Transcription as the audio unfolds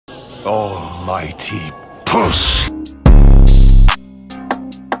Almighty push!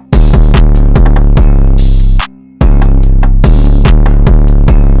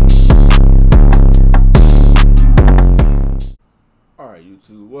 Alright,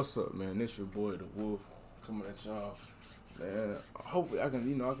 YouTube, what's up, man? This your boy the Wolf coming at y'all, man. Hopefully I can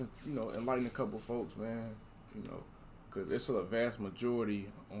enlighten a couple folks, man. Cause it's a vast majority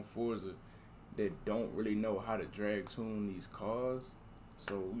on Forza that don't really know how to drag tune these cars.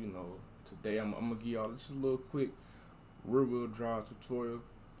 So today I'm gonna give y'all just a little quick rear-wheel drive tutorial.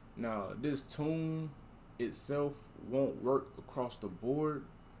 Now this tune itself won't work across the board,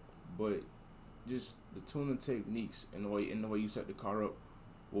 but just the tuning techniques and the way you set the car up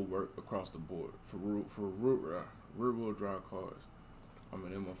will work across the board for rear-wheel drive cars. I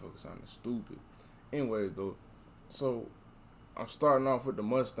mean, them motherfuckers sounding stupid. Anyways, though, so I'm starting off with the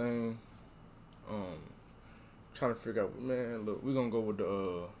Mustang. Trying to figure out, man. Look, we're gonna go with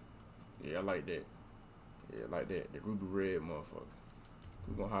the yeah, I like that. Yeah, I like that. The ruby red motherfucker.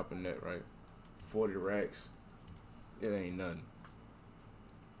 We're gonna hop in that, right? 40 racks. It ain't nothing.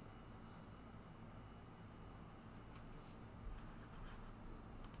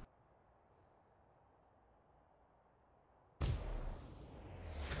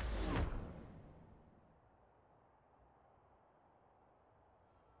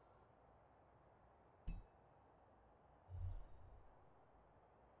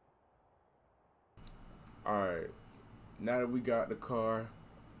 Alright, now that we got the car,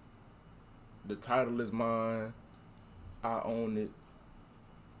 the title is mine, I own it.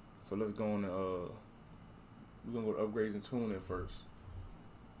 So let's go on we're gonna go to upgrades and tuning first.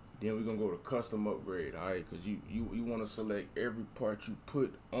 Then we're gonna go to custom upgrade, alright, cause you wanna select every part you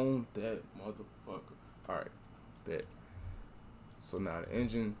put on that motherfucker. Alright, bet. So now the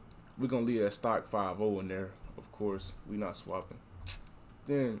engine, we're gonna leave that stock 5.0 in there, of course. We not swapping.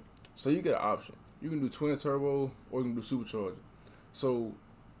 Then so you get an option. You can do twin turbo or you can do supercharger. So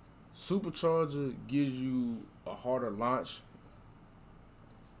supercharger gives you a harder launch.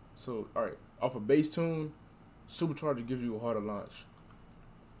 So alright, off a base tune, supercharger gives you a harder launch.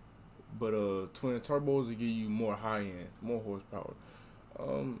 But twin turbos will give you more high end, more horsepower.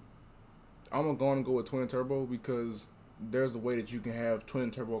 I'm gonna go with twin turbo because there's a way that you can have twin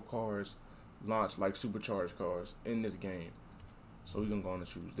turbo cars launch like supercharged cars in this game. So we're gonna go on and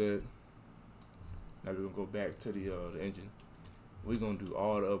choose that. Now we're gonna go back to the engine. We're gonna do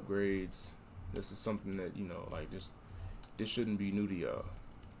all the upgrades. This is something that like this shouldn't be new to y'all.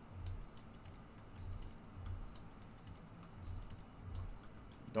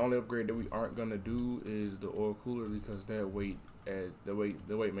 The only upgrade that we aren't gonna do is the oil cooler because the weight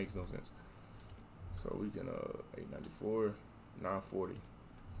makes no sense. So we can 894, 940.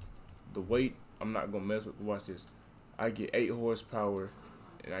 The weight I'm not gonna mess with. Watch this. I get 8 horsepower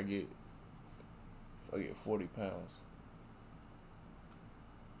and I get 40 pounds.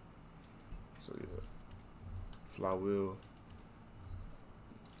 So yeah, flywheel.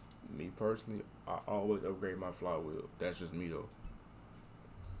 Me personally, I always upgrade my flywheel. That's just me though.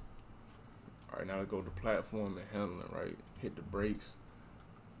 Alright, now I go to platform and handling, right? Hit the brakes.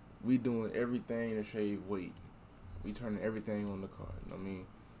 We doing everything to shave weight. We turning everything on the car. You know what I mean?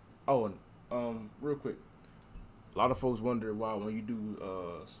 Oh, and real quick, a lot of folks wonder why when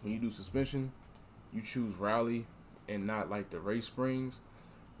you do suspension, you choose rally and not like the race springs.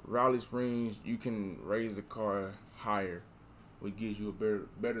 Rally springs, you can raise the car higher, which gives you a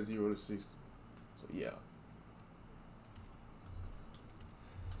better 0 to 60. So yeah.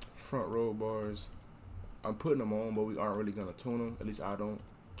 Front roll bars, I'm putting them on, but we aren't really gonna tune them. At least I don't.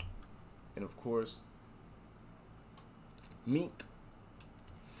 And of course, Mink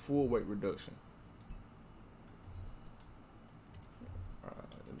full weight reduction.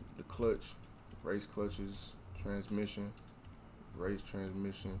 The clutch, race clutches, transmission, race dry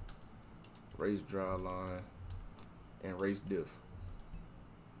line, and race diff.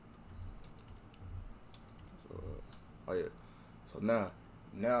 So, oh yeah. So now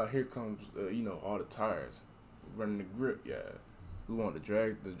here comes all the tires. We're running the grip, yeah. We want the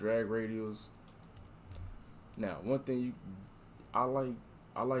drag radials. Now one thing I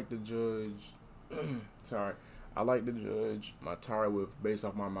like to judge sorry. I like to judge my tire width based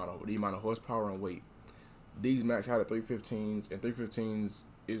off the amount of horsepower and weight. These max out of 315s, and 315s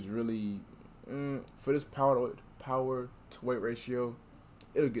is really for this power to weight ratio,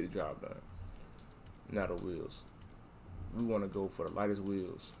 it'll get the job done. Now the wheels. We want to go for the lightest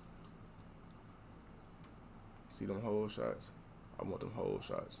wheels. See them hole shots? I want them hole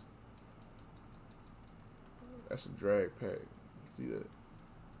shots. That's a drag pack. See that?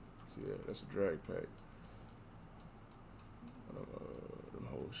 See that? That's a drag pack. Them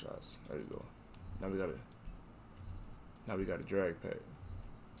hole Double shots. There you go. Now we got a drag pack.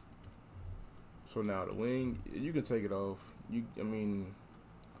 So now the wing, you can take it off. I mean,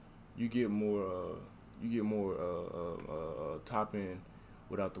 you get more top end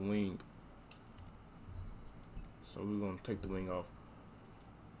without the wing. So we're gonna take the wing off.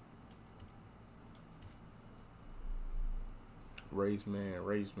 Race man,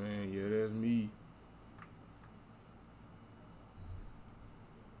 yeah, that's me.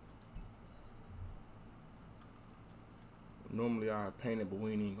 Normally I paint it, but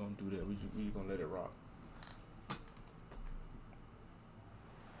we ain't gonna do that. We just gonna let it rock.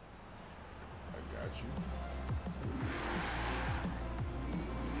 I got you.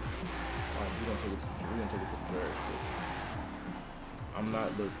 Alright, we're gonna take it to the drag strip. I'm not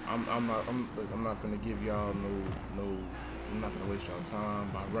finna give y'all I'm not gonna waste y'all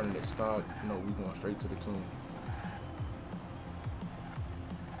time by running it stock. No, we going straight to the tune.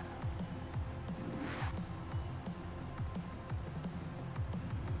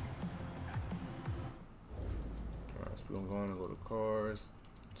 Alright, so we're gonna go to cars,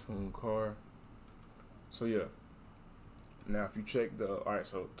 tune car. So yeah. Now if you check alright,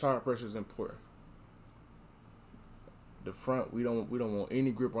 so tire pressure is important. The front, we don't want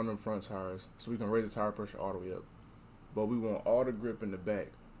any grip on them front tires, so we can raise the tire pressure all the way up. But we want all the grip in the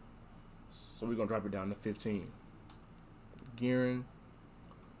back, so we're gonna drop it down to 15. Gearing,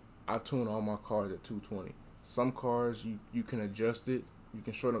 I tune all my cars at 220. Some cars you can adjust it, you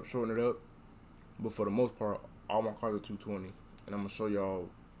can shorten it up, but for the most part, all my cars are 220, and I'm gonna show y'all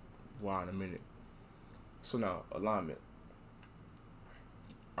why in a minute. So now alignment,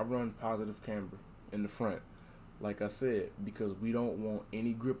 I run positive camber in the front, like I said, because we don't want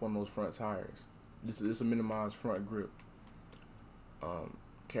any grip on those front tires. This is a minimized front grip.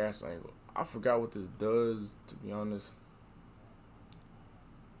 Cast angle. I forgot what this does, to be honest.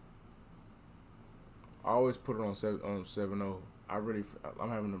 I always put it on 7.0. I'm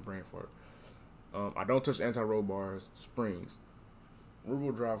having a brain fart. I don't touch anti-roll bars, springs.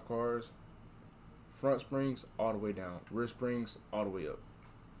 Rear-wheel drive cars, front springs all the way down, rear springs all the way up.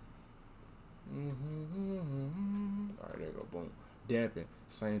 Alright, there you go, boom. Damping,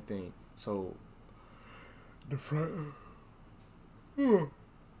 same thing. So the front,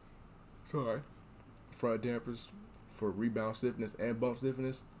 front dampers for rebound stiffness and bump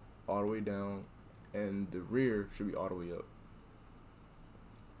stiffness all the way down, and the rear should be all the way up.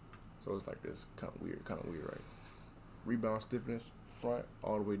 So it's like this, kind of weird, right? Rebound stiffness, front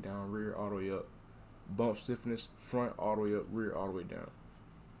all the way down, rear all the way up. Bump stiffness, front all the way up, rear all the way down.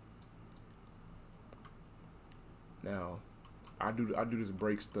 Now, I do this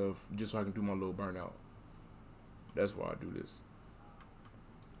brake stuff just so I can do my little burnout. That's why I do this.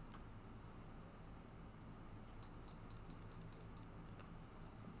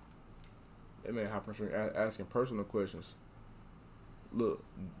 That man hopping straight asking personal questions. Look,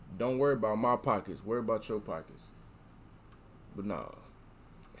 don't worry about my pockets. Worry about your pockets. But nah,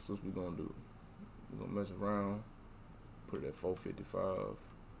 that's what we gonna do. We're gonna mess around. Put it at 455.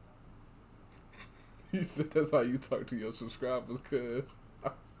 He said that's how you talk to your subscribers, cuz.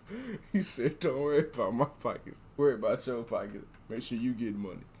 He said don't worry about my pockets. Worry about your pockets. Make sure you get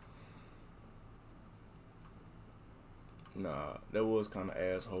money. Nah, that was kind of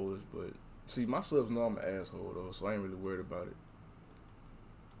assholish, but see, my subs know I'm an asshole though, so I ain't really worried about it.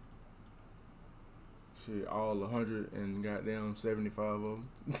 Shit, all 100 and goddamn 75 of them.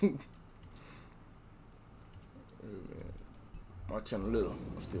 Hey, man. My channel little,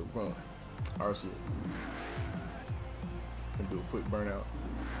 I'm still growing. RC. Can do a quick burnout.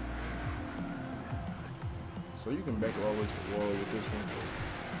 So you can back all the way to the wall with this one,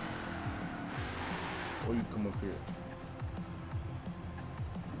 or you can come up here.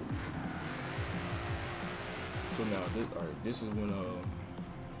 So now, this is when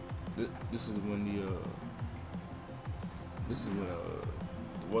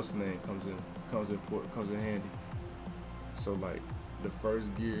what's the name comes in handy. So like the first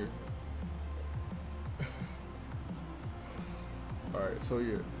gear. All right, so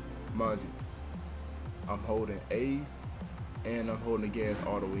yeah, mind you, I'm holding A and I'm holding the gas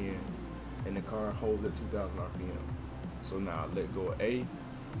all the way in, and the car holds at 2,000 RPM. So now I let go of A.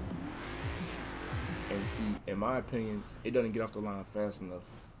 And see, in my opinion, it doesn't get off the line fast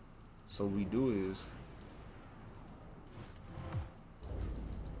enough. So what we do is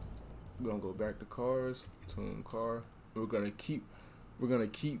we're gonna go back to cars, tune car. We're gonna keep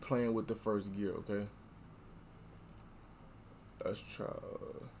playing with the first gear, okay? Let's try.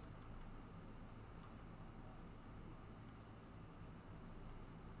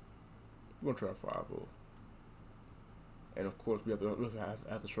 We're gonna try 5-0. And of course, we have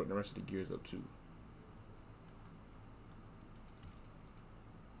to shorten the rest of the gears up too.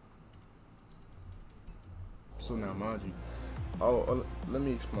 So now, mind you, let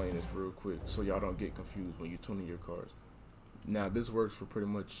me explain this real quick so y'all don't get confused when you're tuning your cars. Now, this works for pretty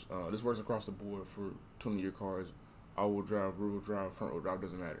much, this works across the board for tuning your cars. All-wheel drive, rear-wheel drive, front-wheel drive,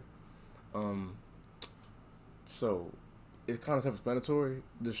 doesn't matter. So it's kind of self-explanatory.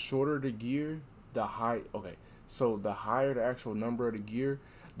 The shorter the gear, the high. Okay, so the higher the actual number of the gear,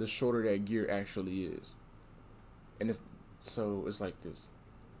 the shorter that gear actually is. And it's like this.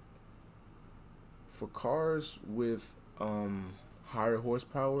 For cars with higher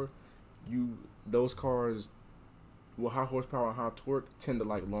horsepower, those cars with high horsepower and high torque tend to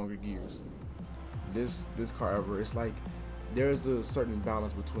like longer gears. This car, however, it's like there's a certain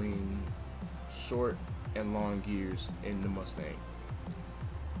balance between short and long gears in the Mustang.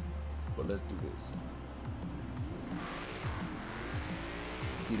 But let's do this.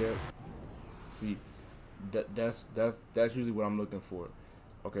 See that? See, that's usually what I'm looking for.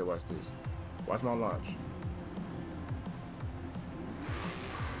 Okay, watch this. Watch my launch.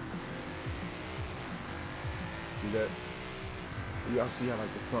 See that? You all see how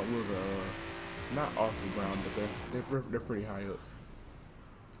like the front wheels are not off the ground, but they're pretty high up.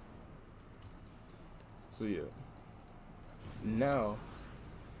 So yeah. Now,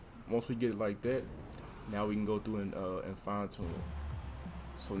 once we get it like that, now we can go through and fine tune it.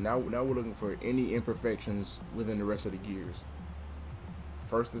 So now we're looking for any imperfections within the rest of the gears.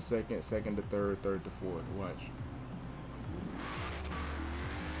 First to second, second to third, third to fourth. Watch.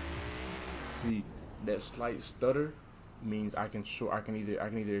 See, that slight stutter means I can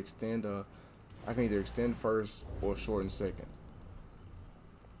either extend first or shorten second.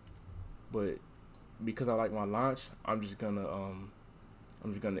 But because I like my launch, I'm just gonna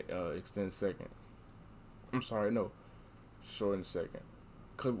extend second. I'm sorry, no, shorten second.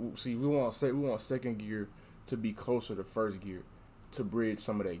 Cause see, we want second gear to be closer to first gear to bridge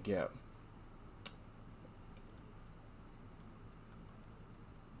some of that gap.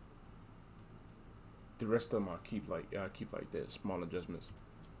 The rest of them I keep like that, small adjustments.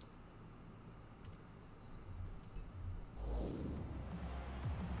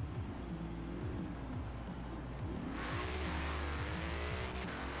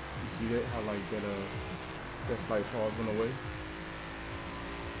 You see that? How like that slight pause went away.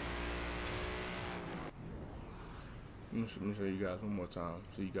 Let me show you guys one more time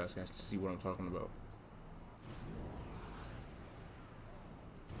so you guys can see what I'm talking about.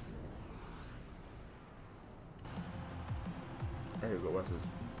 There you go, watch this.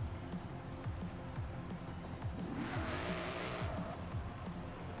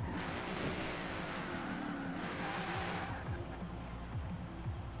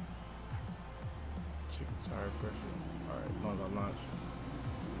 Check the tire pressure. Alright, long on launch.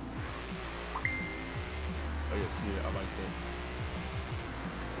 Oh yeah, see it, I like that.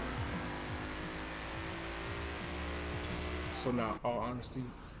 So now, all honesty,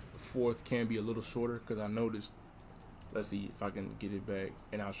 fourth can be a little shorter because I noticed. Let's see if I can get it back,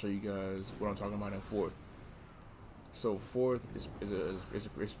 and I'll show you guys what I'm talking about in fourth. So fourth is a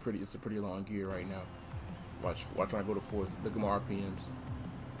pretty long gear right now. Watch when I go to fourth. Look at my RPMs.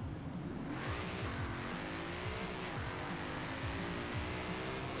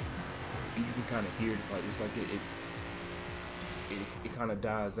 You can kind of hear it kind of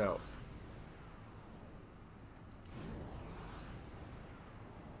dies out.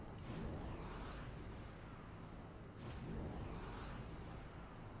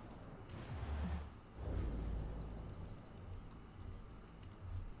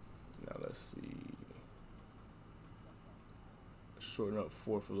 Now let's see. Shorten up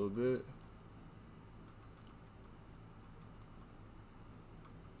fourth a little bit.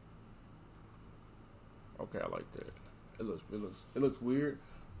 Okay, I like that. It looks weird,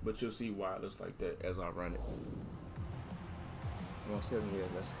 but you'll see why it looks like that as I run it. 170, yeah,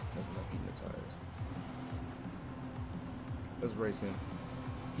 that's enough heating the tires. Let's race him.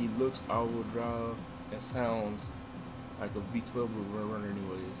 He looks all-wheel drive and sounds like a V12 runner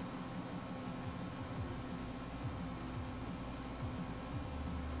anyways.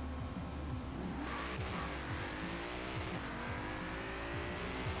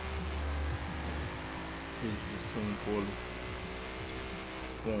 He's just tuned poorly.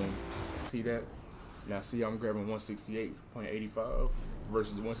 Boom. See that? Now see I'm grabbing 168.85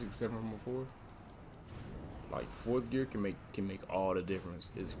 versus 167 from before. Like fourth gear can make all the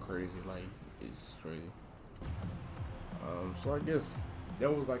difference. It's crazy. Like it's crazy. So I guess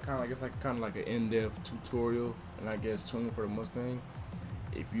that was like kind of like an in-depth tutorial, and I guess tuning for the Mustang.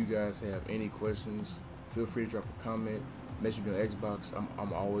 If you guys have any questions, feel free to drop a comment. message me on Xbox.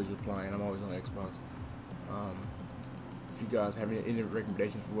 I'm always replying. I'm always on Xbox. If you guys have any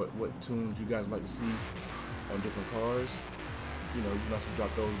recommendations for what tunes you guys like to see on different cars, you know, you can also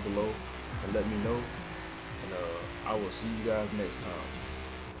drop those below and let me know. And I will see you guys next time.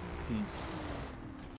 Peace.